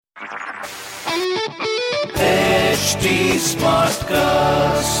HT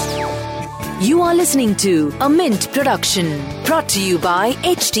Smartcast. You are listening to a Mint production brought to you by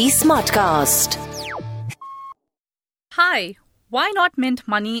HT Smartcast. Hi, Why Not Mint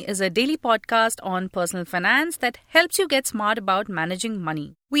Money is a daily podcast on personal finance that helps you get smart about managing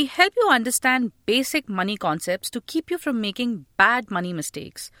money. We help you understand basic money concepts to keep you from making bad money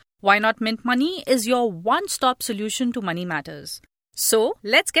mistakes. Why Not Mint Money is your one-stop solution to money matters. So,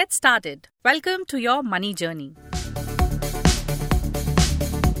 let's get started. Welcome to your money journey.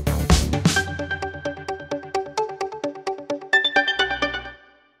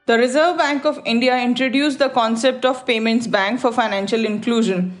 The Reserve Bank of India introduced the concept of Payments Bank for financial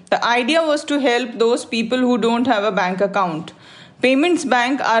inclusion. The idea was to help those people who don't have a bank account. Payments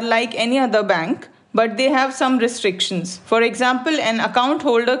Bank are like any other bank, but they have some restrictions. For example, an account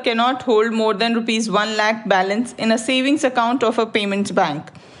holder cannot hold more than Rs 1 lakh balance in a savings account of a payments bank.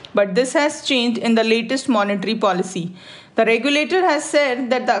 But this has changed in the latest monetary policy. The regulator has said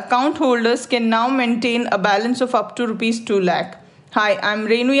that the account holders can now maintain a balance of up to Rs 2 lakh. Hi, I'm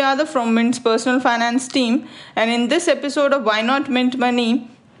Renu Yadav from Mint's personal finance team, and in this episode of Why Not Mint Money,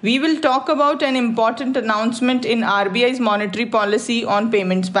 we will talk about an important announcement in RBI's monetary policy on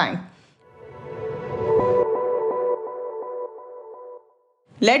Payments Bank.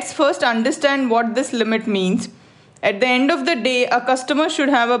 Let's first understand what this limit means. At the end of the day, a customer should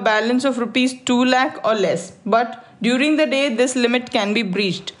have a balance of Rs 2 lakh or less, but during the day, this limit can be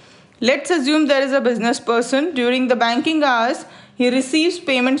breached. Let's assume there is a business person. During the banking hours, he receives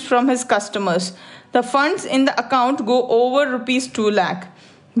payments from his customers. The funds in the account go over Rs 2 lakh.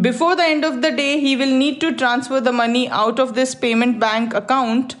 Before the end of the day, he will need to transfer the money out of this payment bank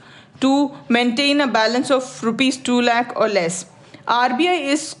account to maintain a balance of Rs 2 lakh or less. RBI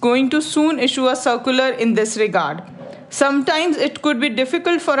is going to soon issue a circular in this regard. Sometimes it could be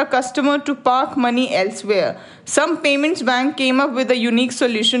difficult for a customer to park money elsewhere. Some payments bank came up with a unique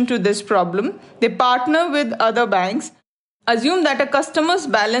solution to this problem. They partner with other banks. Assume that a customer's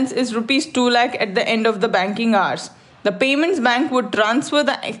balance is Rs 2 lakh at the end of the banking hours. The payments bank would transfer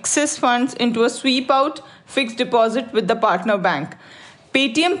the excess funds into a sweep out fixed deposit with the partner bank.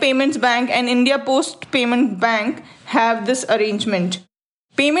 Paytm Payments Bank and India Post Payment Bank have this arrangement.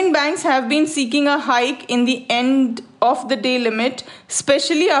 Payment banks have been seeking a hike in the end of the day limit,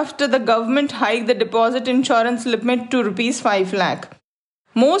 especially after the government hiked the deposit insurance limit to Rs 5 lakh.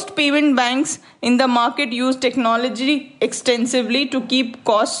 Most payment banks in the market use technology extensively to keep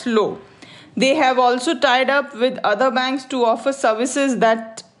costs low. They have also tied up with other banks to offer services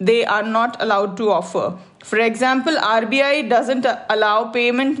that they are not allowed to offer. For example, RBI doesn't allow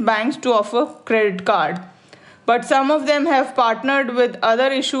payment banks to offer credit card. But some of them have partnered with other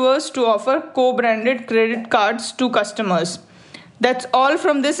issuers to offer co-branded credit cards to customers. That's all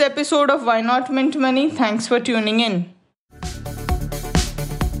from this episode of Why Not Mint Money. Thanks for tuning in.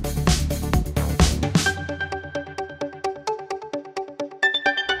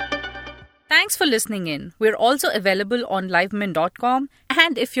 Thanks for listening in. We're also available on livemint.com,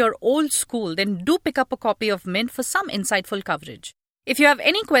 and if you're old school, then do pick up a copy of Mint for some insightful coverage. If you have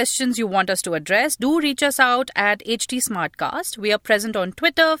any questions you want us to address, do reach us out at HT Smartcast. We are present on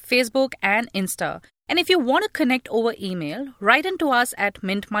Twitter, Facebook, and Insta. And if you want to connect over email, write into us at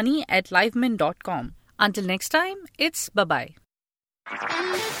mintmoney@livemint.com. Until next time, it's bye-bye.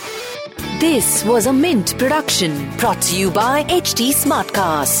 This was a Mint production brought to you by HT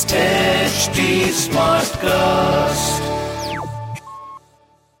Smartcast. HT Smartcast.